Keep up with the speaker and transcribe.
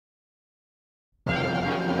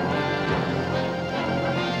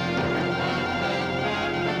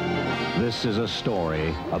This is a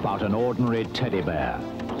story about an ordinary teddy bear.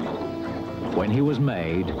 When he was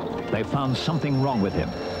made, they found something wrong with him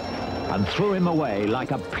and threw him away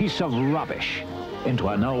like a piece of rubbish into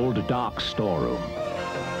an old dark storeroom.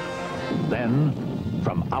 Then,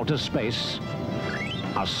 from outer space,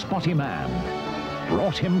 a spotty man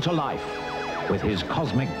brought him to life with his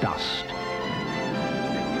cosmic dust.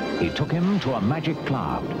 He took him to a magic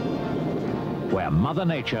cloud, where Mother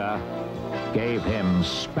Nature gave him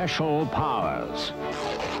special powers.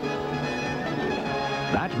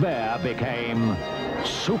 That bear became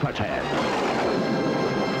SuperTed.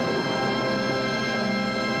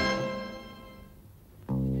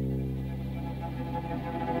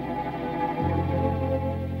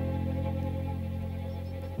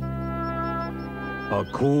 A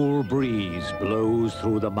cool breeze blows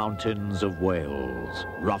through the mountains of Wales,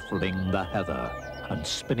 ruffling the heather and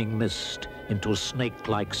spinning mist into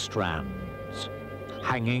snake-like strands.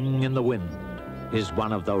 Hanging in the wind is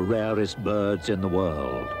one of the rarest birds in the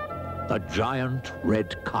world, the giant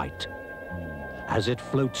red kite. As it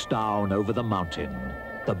floats down over the mountain,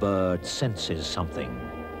 the bird senses something.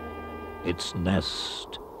 Its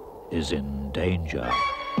nest is in danger.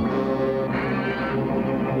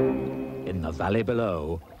 In the valley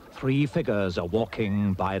below, 3 figures are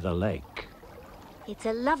walking by the lake. It's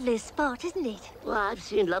a lovely spot, isn't it? Well, I've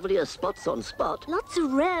seen lovelier spots on Spot. Lots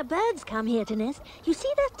of rare birds come here to nest. You see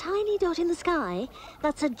that tiny dot in the sky?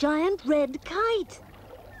 That's a giant red kite.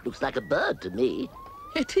 Looks like a bird to me.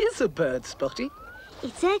 It is a bird, Spotty.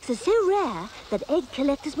 Its eggs are so rare that egg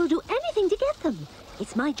collectors will do anything to get them.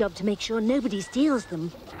 It's my job to make sure nobody steals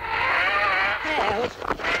them. Help!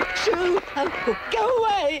 Shoo! Oh, go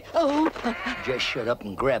away! Oh! Just shut up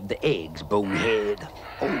and grab the eggs, bonehead.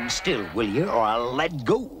 Hold still, will you, or I'll let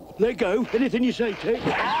go. Let go. Anything you say, Ted.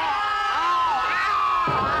 Ah,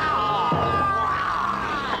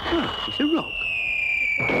 it's a rock.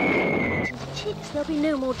 Chicks, there'll be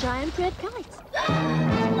no more giant red kites.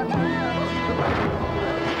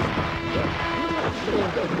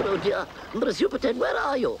 Oh dear. SuperTed, where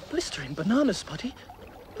are you? Blistering banana, Spotty.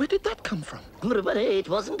 Where did that come from? But it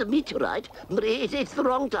wasn't a meteorite. It's the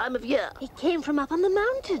wrong time of year. It came from up on the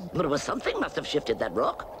mountain. Something must have shifted that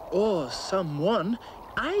rock. Or someone.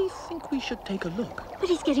 I think we should take a look. But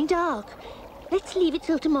it's getting dark. Let's leave it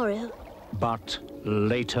till tomorrow. But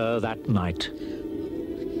later that night...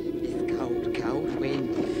 It's cold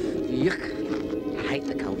wind. Yuck. I hate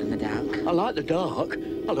the cold in the dark. I like the dark.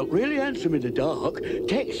 I look really handsome in the dark.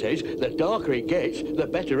 Tex says the darker it gets, the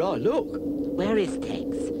better I look. Where is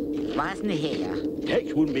Tex? Why isn't he here?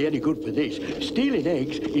 Tex wouldn't be any good for this. Stealing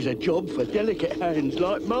eggs is a job for delicate hands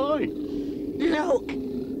like mine. Look!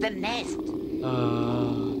 The nest!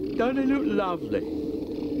 Don't they look lovely?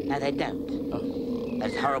 No, they don't. Oh.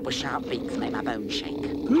 Those horrible sharp beaks make my bones shake.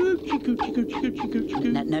 Coochie, coochie, coochie, coochie,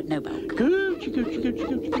 coochie. No bulk. Coochie, coochie, coochie,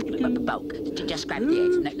 coochie, coochie. Bulk. Just grab the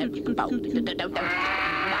eggs. No, bulk. Don't.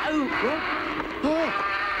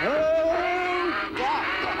 No!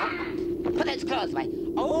 Put those claws away.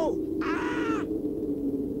 Oh!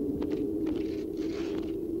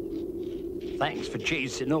 Thanks for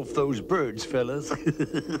chasing off those birds, fellas.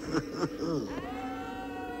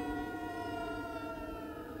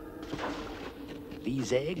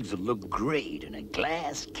 These eggs will look great in a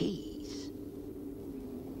glass case.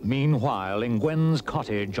 Meanwhile, in Gwen's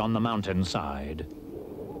cottage on the mountainside...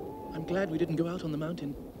 I'm glad we didn't go out on the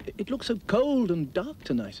mountain. It looks so cold and dark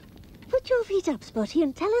tonight. Put your feet up, Spotty,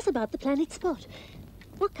 and tell us about the planet Spot.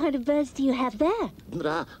 What kind of birds do you have there?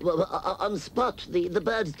 On Spot, the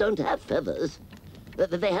birds don't have feathers.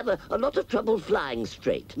 They have a lot of trouble flying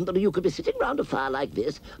straight. You could be sitting round a fire like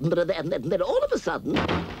this, and then all of a sudden...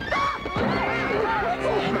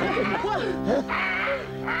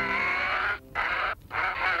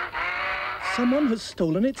 Someone has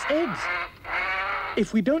stolen its eggs.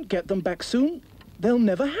 If we don't get them back soon, they'll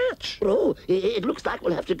never hatch. Oh, it looks like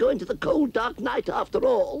we'll have to go into the cold, dark night after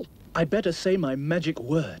all. I'd better say my magic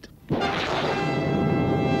word. Yes,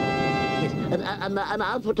 and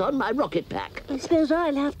I'll put on my rocket pack. I suppose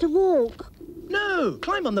I'll have to walk. No,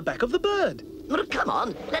 climb on the back of the bird. Come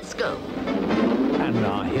on, let's go. And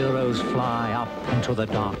our heroes fly up into the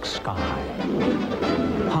dark sky.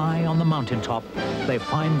 High on the mountaintop, they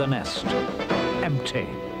find the nest, empty.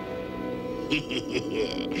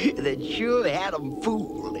 That sure had 'em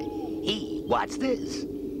fooled. Hey, what's this?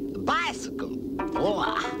 A bicycle.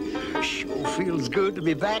 Oh, sure feels good to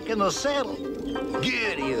be back in the saddle.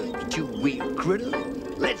 Giddy up, you two-wheeled critter.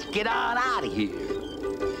 Let's get on out of here.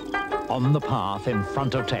 On the path in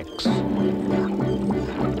front of Tex.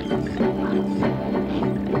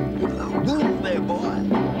 Boom there, boy.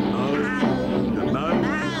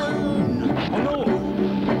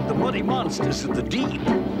 monsters of the deep.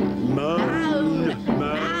 Moan!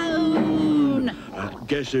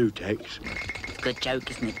 Guess who, Tex? Good joke,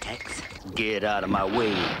 isn't it, Tex? Get out of my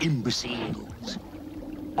way, imbeciles.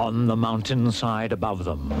 On the mountainside above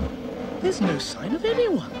them, There's no sign of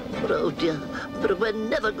anyone. Oh, dear. But we're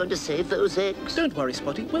never going to save those eggs. Don't worry,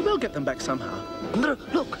 Spotty. We will get them back somehow.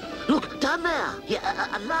 Look, down there.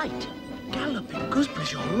 Yeah, a light. Galloping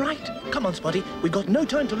gooseberries, you're right. Come on, Spotty. We've got no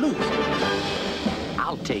time to lose.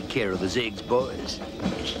 I'll take care of those eggs, boys.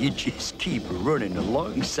 You just keep running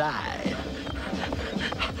alongside.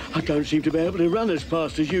 I don't seem to be able to run as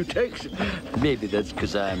fast as you, Tex. Maybe that's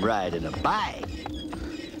because I'm riding a bike.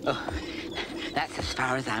 Oh, that's as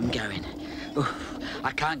far as I'm going. Oof,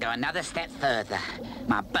 I can't go another step further.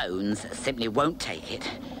 My bones simply won't take it.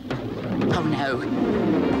 Oh, no.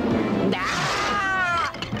 Ah!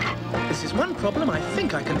 This is one problem I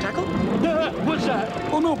think I can tackle. What's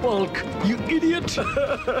that? Oh, no, bulk. You idiot.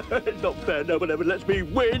 Not fair. No one ever lets me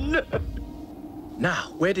win.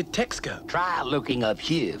 Now, where did Tex go? Try looking up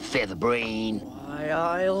here, Featherbrain. Why,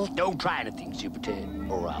 I'll... Don't try anything, SuperTed,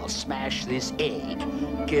 or I'll smash this egg.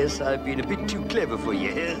 Guess I've been a bit too clever for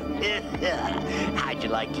you, huh? How'd you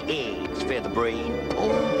like your eggs, Featherbrain?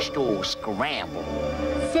 Poached or scrambled?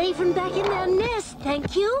 Safe and back in their nest,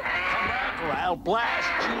 thank you. Come back or I'll blast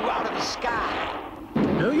you out of the sky.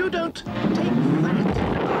 No, you don't. Take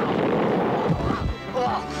that.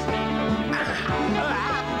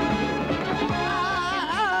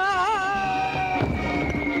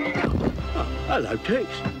 Hello, Tex.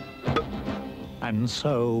 and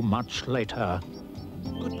so much later.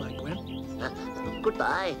 Goodbye, Gwen.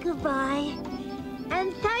 Goodbye. Goodbye.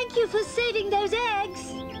 And thank you for saving those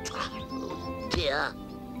eggs. Oh, dear.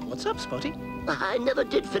 What's up, Spotty? I never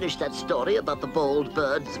did finish that story about the bald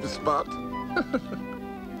birds of a spot.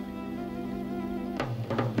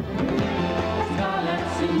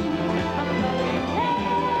 Super